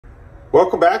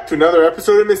Welcome back to another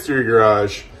episode of Mystery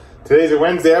Garage. Today's a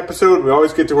Wednesday episode. We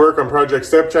always get to work on Project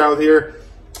Stepchild here.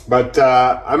 But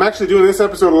I'm actually doing this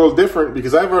episode a little different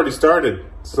because I've already started.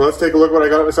 So let's take a look at what I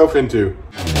got myself into.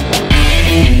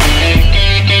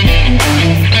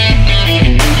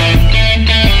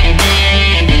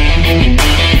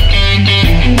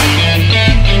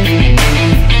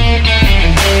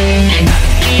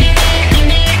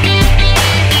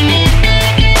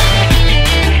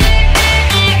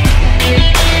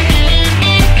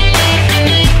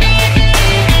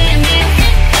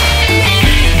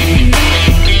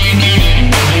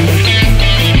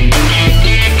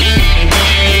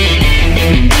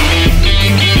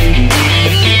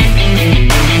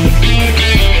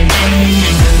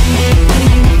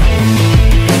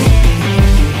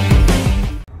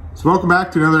 So welcome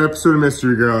back to another episode of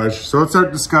Mystery Garage. So let's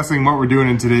start discussing what we're doing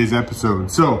in today's episode.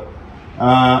 So,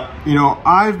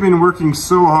 I've been working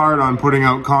so hard on putting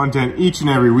out content each and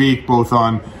every week, both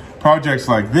on projects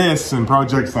like this and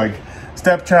projects like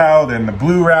Stepchild and the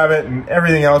Blue Rabbit and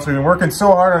everything else. We've been working so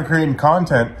hard on creating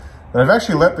content that I've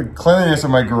actually let the cleanliness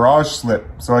of my garage slip.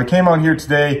 So I came out here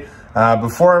today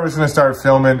before I was gonna start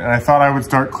filming, and I thought I would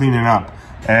start cleaning up.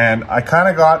 And I kind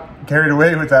of got carried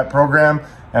away with that program.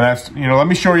 And let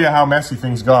me show you how messy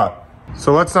things got.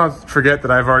 So let's not forget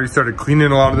that I've already started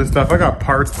cleaning a lot of this stuff. I got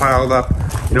parts piled up.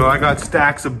 I got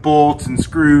stacks of bolts and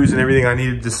screws and everything I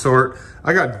needed to sort.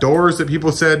 I got doors that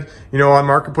people said, on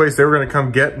Marketplace they were gonna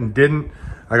come get and didn't.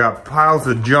 I got piles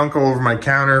of junk all over my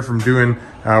counter from doing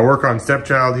work on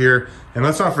Stepchild here. And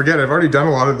let's not forget, I've already done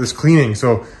a lot of this cleaning.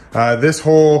 So this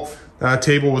whole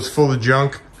table was full of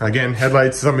junk. Again,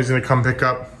 headlights, somebody's gonna come pick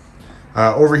up.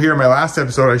 Over here in my last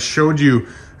episode, I showed you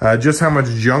just how much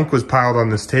junk was piled on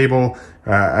this table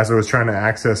as I was trying to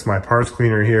access my parts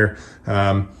cleaner here.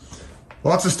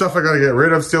 Lots of stuff I gotta get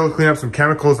rid of still, clean up some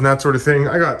chemicals and that sort of thing.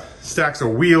 I got stacks of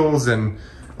wheels and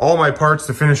all my parts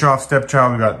to finish off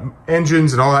Stepchild. We got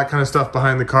engines and all that kind of stuff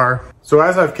behind the car. So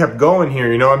as I've kept going here,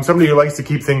 I'm somebody who likes to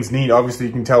keep things neat. Obviously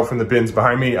you can tell from the bins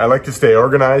behind me, I like to stay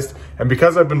organized. And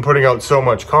because I've been putting out so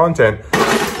much content,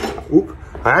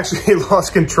 I actually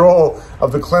lost control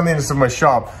of the cleanliness of my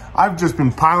shop. I've just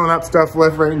been piling up stuff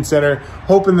left, right, and center,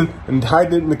 hoping and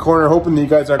hiding it in the corner, hoping that you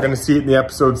guys aren't gonna see it in the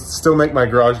episodes, still make my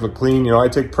garage look clean. I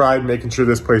take pride in making sure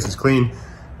this place is clean.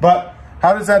 But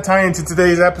how does that tie into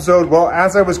today's episode? Well,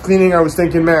 as I was cleaning, I was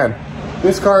thinking, man,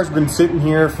 this car's been sitting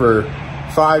here for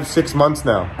 5-6 months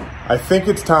now. I think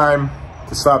it's time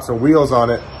to slap some wheels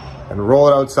on it and roll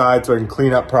it outside so I can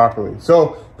clean up properly.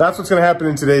 So that's what's gonna happen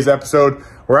in today's episode.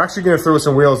 We're actually gonna throw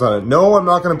some wheels on it. No, I'm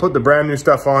not gonna put the brand new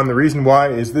stuff on. The reason why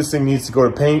is this thing needs to go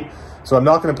to paint. So I'm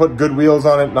not gonna put good wheels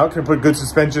on it, not gonna put good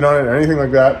suspension on it or anything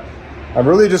like that. I'm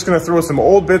really just gonna throw some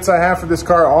old bits I have for this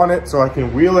car on it so I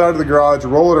can wheel it out of the garage,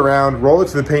 roll it around, roll it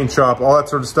to the paint shop, all that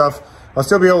sort of stuff. I'll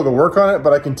still be able to work on it,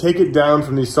 but I can take it down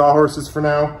from these sawhorses for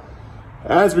now.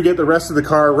 As we get the rest of the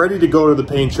car ready to go to the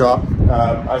paint shop,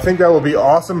 I think that will be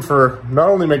awesome for not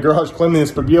only my garage cleanliness,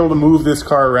 but be able to move this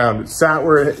car around. It sat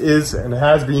where it is and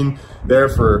has been there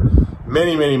for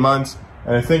many, many months,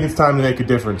 and I think it's time to make a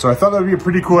difference. So I thought that would be a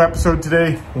pretty cool episode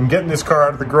today in getting this car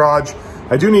out of the garage.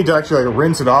 I do need to actually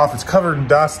rinse it off. It's covered in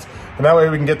dust, and that way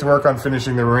we can get to work on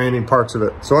finishing the remaining parts of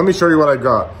it. So let me show you what I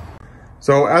got.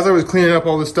 So as I was cleaning up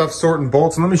all this stuff, sorting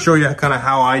bolts, and let me show you kind of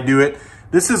how I do it.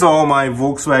 This is all my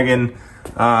Volkswagen.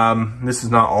 This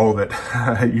is not all of it.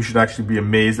 You should actually be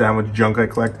amazed at how much junk I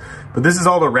collect. But this is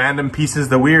all the random pieces,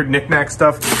 the weird knick-knack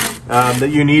stuff that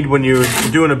you need when you're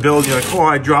doing a build. You're like, oh,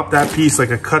 I dropped that piece,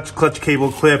 like a clutch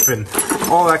cable clip and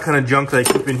all that kind of junk that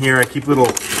I keep in here. I keep little,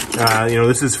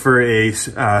 this is for a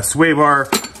sway bar.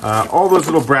 All those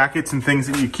little brackets and things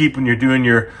that you keep when you're doing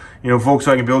your,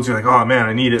 Volkswagen builds. You're like, oh man,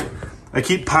 I need it. I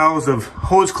keep piles of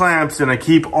hose clamps and I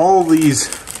keep all these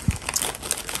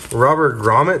rubber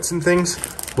grommets and things,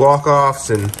 block offs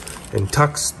and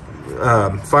tucks,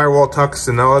 firewall tucks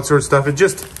and all that sort of stuff. It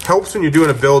just helps when you're doing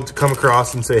a build to come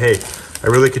across and say, hey, I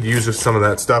really could use some of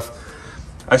that stuff.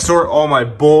 I sort all my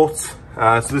bolts.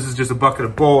 So this is just a bucket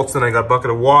of bolts, and I got a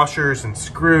bucket of washers and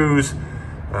screws,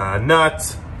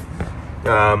 nuts. What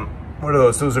are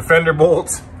those? Those are fender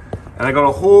bolts. And I got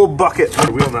a whole bucket of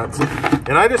wheel nuts.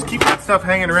 And I just keep that stuff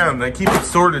hanging around and I keep it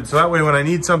sorted. So that way when I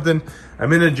need something,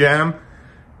 I'm in a jam.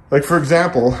 Like for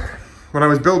example, when I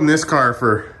was building this car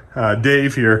for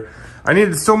Dave here, I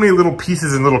needed so many little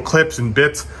pieces and little clips and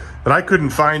bits that I couldn't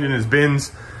find in his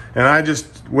bins. And I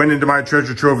just went into my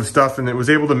treasure trove of stuff and it was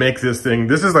able to make this thing.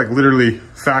 This is like literally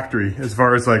factory as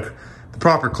far as like the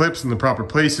proper clips in the proper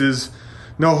places,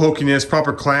 no hokiness,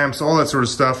 proper clamps, all that sort of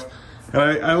stuff. And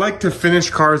I like to finish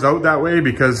cars out that way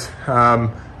because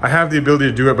I have the ability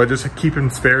to do it by just keeping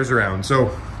spares around.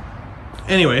 So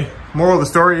anyway, moral of the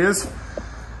story is,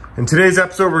 in today's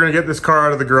episode, we're gonna get this car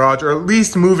out of the garage, or at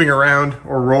least moving around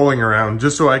or rolling around,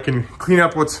 just so I can clean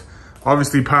up what's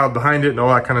obviously piled behind it and all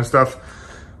that kind of stuff.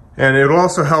 And it'll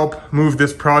also help move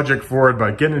this project forward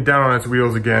by getting it down on its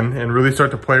wheels again and really start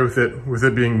to play with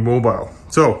it being mobile.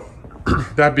 So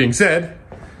that being said,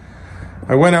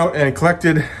 I went out and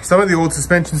collected some of the old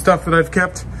suspension stuff that I've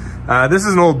kept. This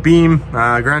is an old beam,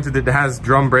 granted it has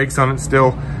drum brakes on it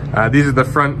still. These are the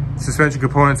front suspension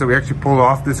components that we actually pulled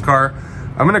off this car.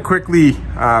 I'm gonna quickly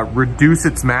reduce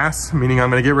its mass, meaning I'm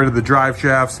gonna get rid of the drive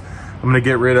shafts. I'm gonna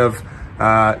get rid of,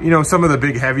 you know, some of the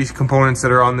big heavy components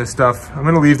that are on this stuff. I'm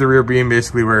gonna leave the rear beam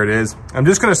basically where it is. I'm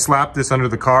just gonna slap this under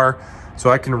the car so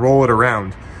I can roll it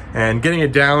around. And getting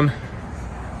it down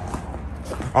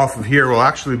off of here will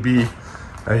actually be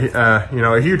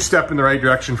a huge step in the right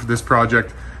direction for this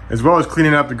project, as well as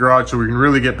cleaning up the garage so we can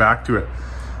really get back to it.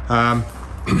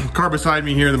 Car beside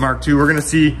me here, the Mark II, we're gonna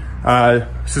see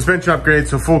suspension upgrades,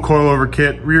 so full coilover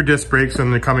kit, rear disc brakes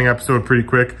in the coming episode pretty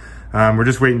quick. We're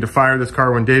just waiting to fire this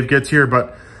car when Dave gets here,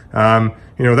 but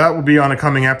you know, that will be on a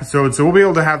coming episode. So we'll be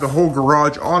able to have the whole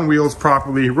garage on wheels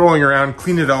properly, rolling around,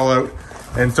 clean it all out,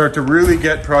 and start to really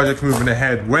get projects moving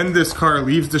ahead. When this car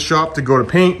leaves the shop to go to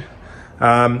paint,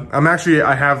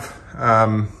 I have,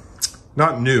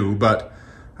 not new, but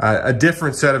a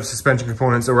different set of suspension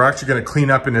components that we're actually gonna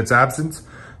clean up in its absence.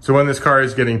 So when this car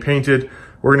is getting painted,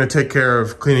 we're gonna take care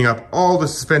of cleaning up all the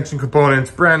suspension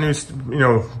components, brand new, you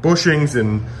know, bushings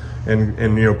and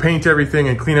you know, paint everything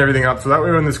and clean everything up. So that way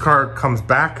when this car comes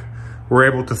back, we're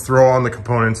able to throw on the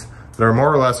components that are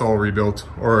more or less all rebuilt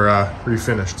or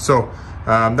refinished. So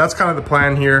that's kind of the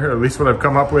plan here, or at least what I've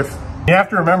come up with. You have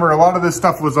to remember, a lot of this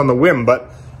stuff was on the whim, but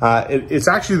it's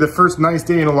actually the first nice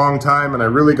day in a long time, and I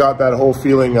really got that whole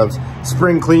feeling of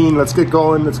spring clean. Let's get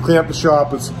going, let's clean up the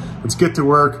shop, let's get to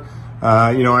work.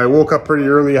 You know, I woke up pretty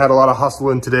early, had a lot of hustle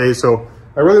in today, so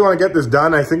I really want to get this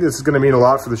done. I think this is going to mean a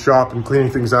lot for the shop and cleaning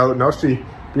things out and actually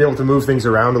be able to move things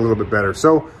around a little bit better.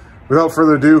 So without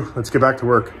further ado, let's get back to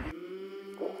work.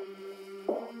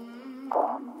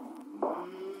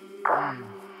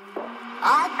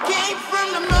 I came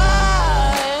from the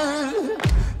mud,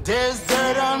 there's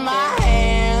dirt on my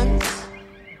hands,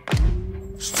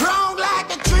 strong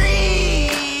like a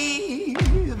tree,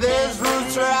 there's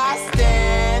roots where I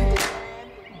stand.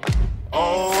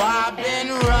 Oh, I've been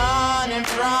running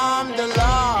from the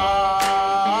law,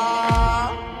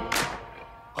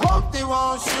 hope they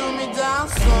won't shoot me down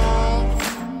soon.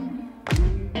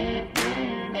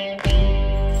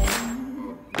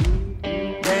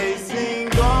 They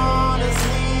sing on a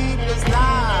sleepless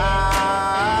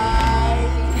night,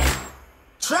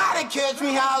 try to catch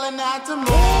me howling at the moon.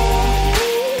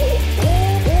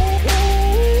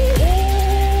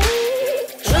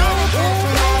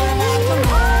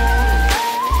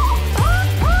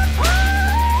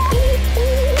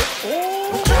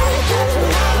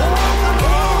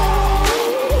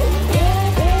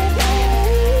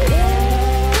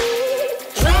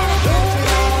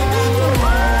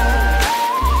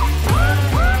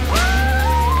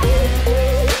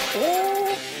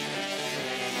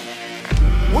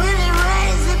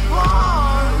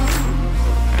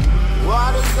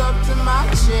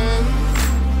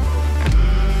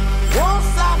 Won't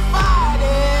stop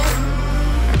fighting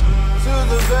to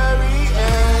the very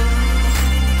end.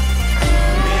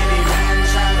 Many men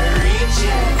try to reach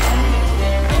it,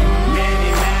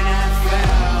 many men have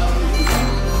failed.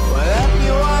 Well, if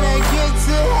you wanna get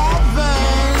to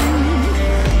heaven,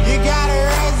 you gotta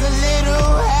raise a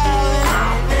little hell. And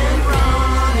I've been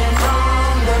running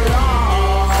from the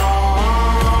law,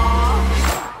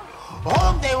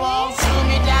 hope they won't shoot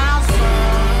me down soon.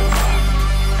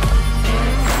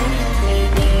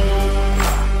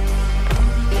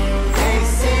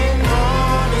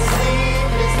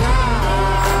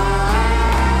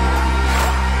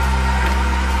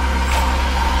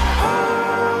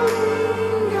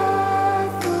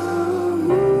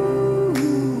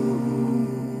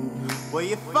 Will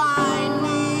you find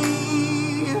me?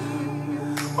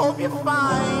 Hope you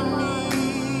find me.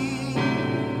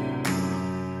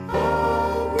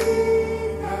 I'll be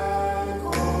back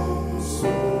home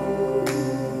soon.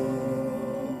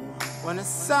 When the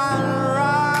sun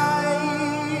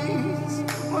rises,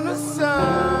 when the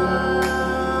sun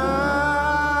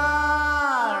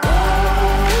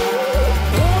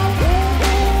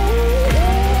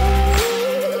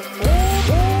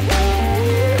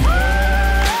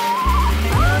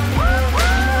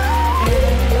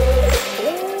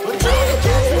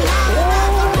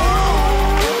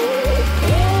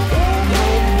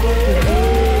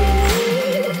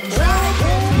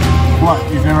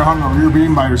rear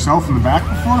beam by yourself in the back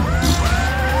before?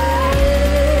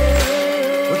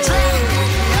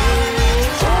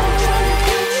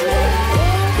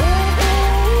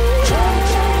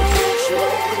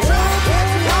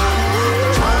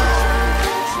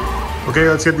 Okay,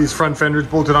 let's get these front fenders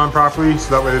bolted on properly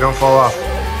so that way they don't fall off.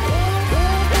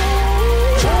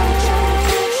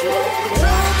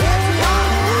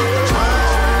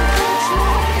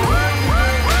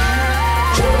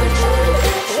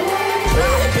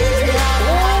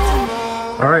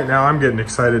 All right, now I'm getting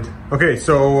excited. Okay,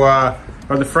 so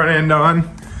got the front end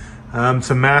on,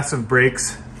 some massive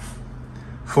brakes,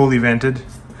 fully vented.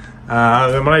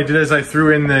 Then what I did is I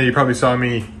threw in the, you probably saw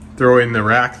me throw in the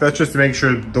rack. That's just to make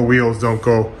sure the wheels don't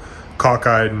go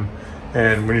cockeyed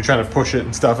and when you're trying to push it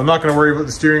and stuff. I'm not gonna worry about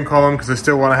the steering column because I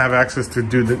still wanna have access to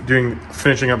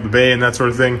finishing up the bay and that sort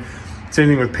of thing. Same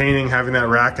thing with painting, having that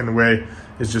rack in the way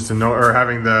is just annoying, or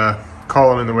having the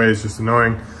column in the way is just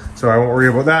annoying. So I won't worry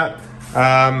about that.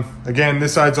 Again,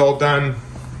 this side's all done.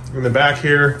 In the back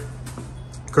here,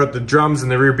 got the drums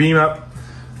and the rear beam up.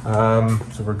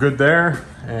 So we're good there.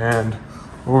 And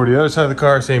over to the other side of the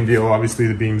car, same deal. Obviously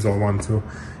the beam's all one, so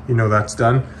you know that's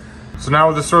done. So now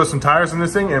we'll just throw some tires on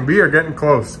this thing and we are getting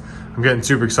close. I'm getting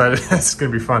super excited. It's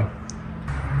gonna be fun.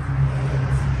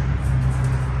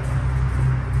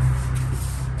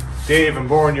 Dave, I'm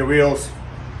boring your wheels.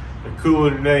 They're cooler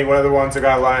than any other ones I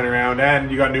got lying around, and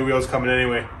you got new wheels coming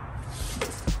anyway.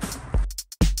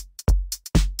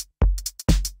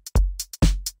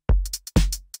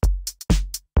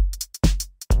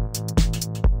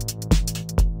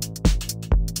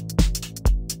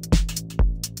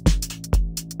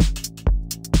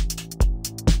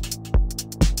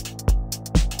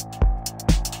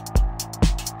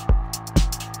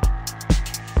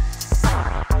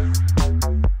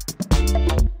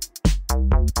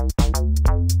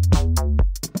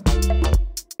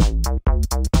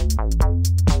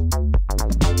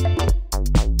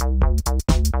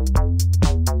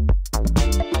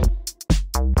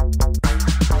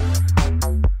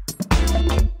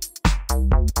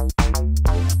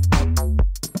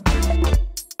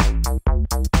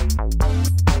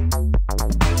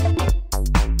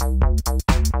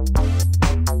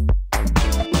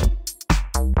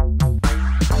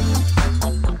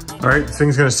 All right, this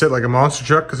thing's gonna sit like a monster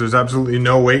truck because there's absolutely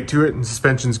no weight to it and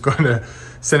suspension's gonna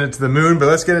send it to the moon, but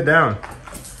let's get it down.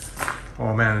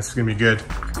 Oh man, this is gonna be good.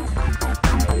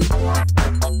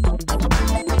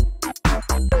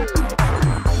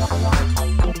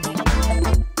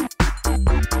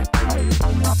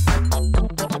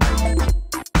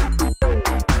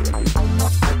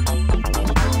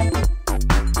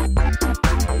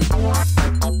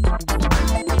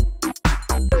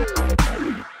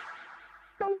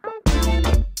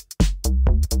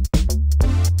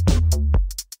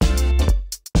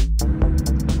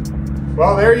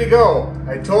 Well, there you go.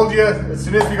 I told you, as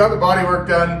soon as we got the body work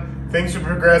done, things would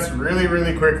progress really,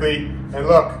 really quickly. And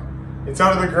look, it's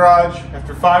out of the garage.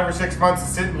 After 5 or 6 months of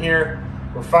sitting here,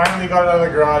 we finally got it out of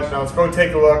the garage. Now let's go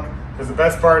take a look, because the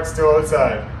best part's still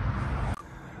outside.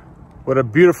 What a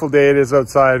beautiful day it is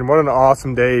outside, and what an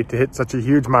awesome day to hit such a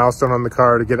huge milestone on the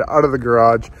car, to get it out of the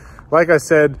garage. Like I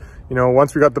said, you know,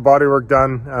 once we got the body work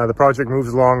done, the project moves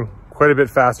along quite a bit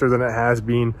faster than it has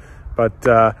been.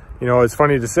 But you know, it's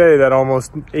funny to say that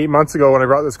almost 8 months ago when I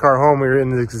brought this car home, we were in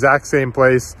the exact same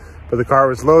place, but the car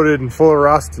was loaded and full of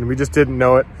rust and we just didn't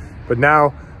know it. But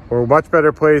now we're in a much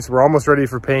better place. We're almost ready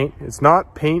for paint. It's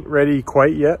not paint ready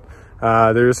quite yet.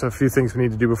 There's a few things we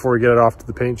need to do before we get it off to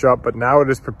the paint shop, but now it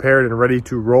is prepared and ready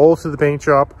to roll to the paint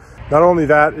shop. Not only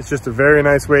that, it's just a very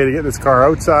nice way to get this car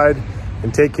outside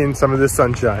and take in some of this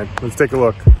sunshine. Let's take a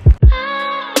look.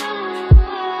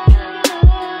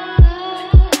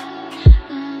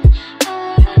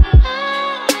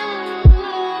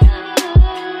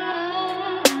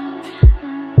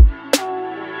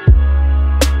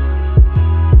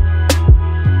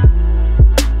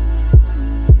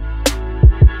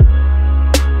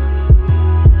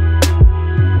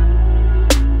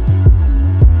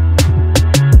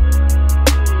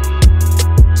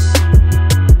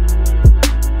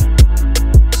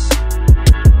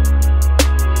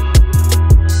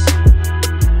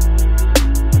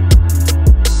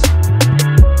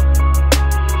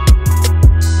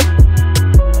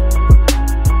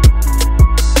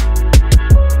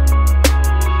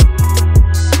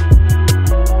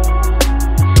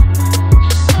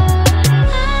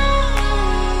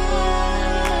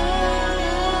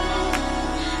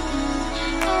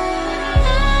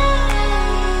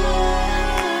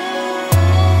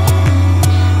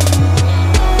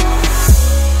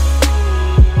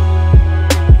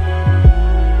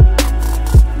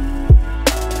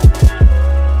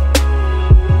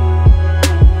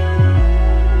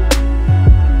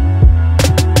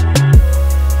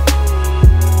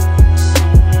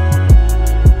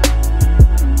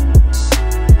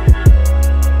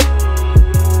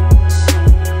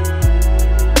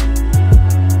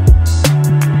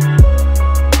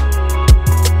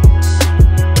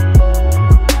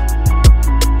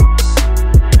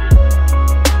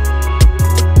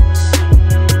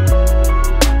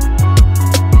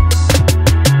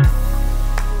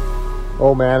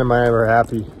 Oh man, am I ever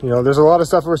happy. You know, there's a lot of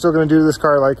stuff we're still gonna do to this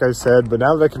car, like I said, but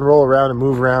now that I can roll around and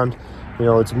move around, you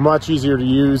know, it's much easier to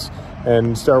use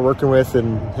and start working with,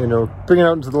 and, you know, bring it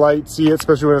out into the light, see it,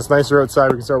 especially when it's nicer outside.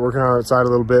 We can start working on it outside a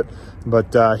little bit,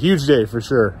 but huge day for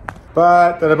sure.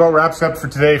 But that about wraps up for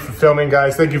today for filming,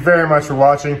 guys. Thank you very much for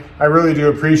watching. I really do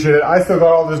appreciate it. I still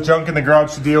got all this junk in the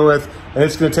garage to deal with, and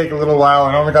it's gonna take a little while.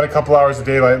 I only got a couple hours of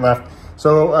daylight left.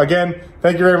 So again,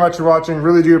 thank you very much for watching.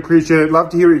 Really do appreciate it. Love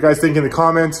to hear what you guys think in the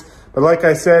comments. But like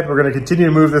I said, we're gonna continue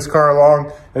to move this car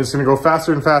along, and it's gonna go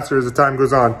faster and faster as the time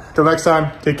goes on. Till next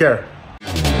time, take care.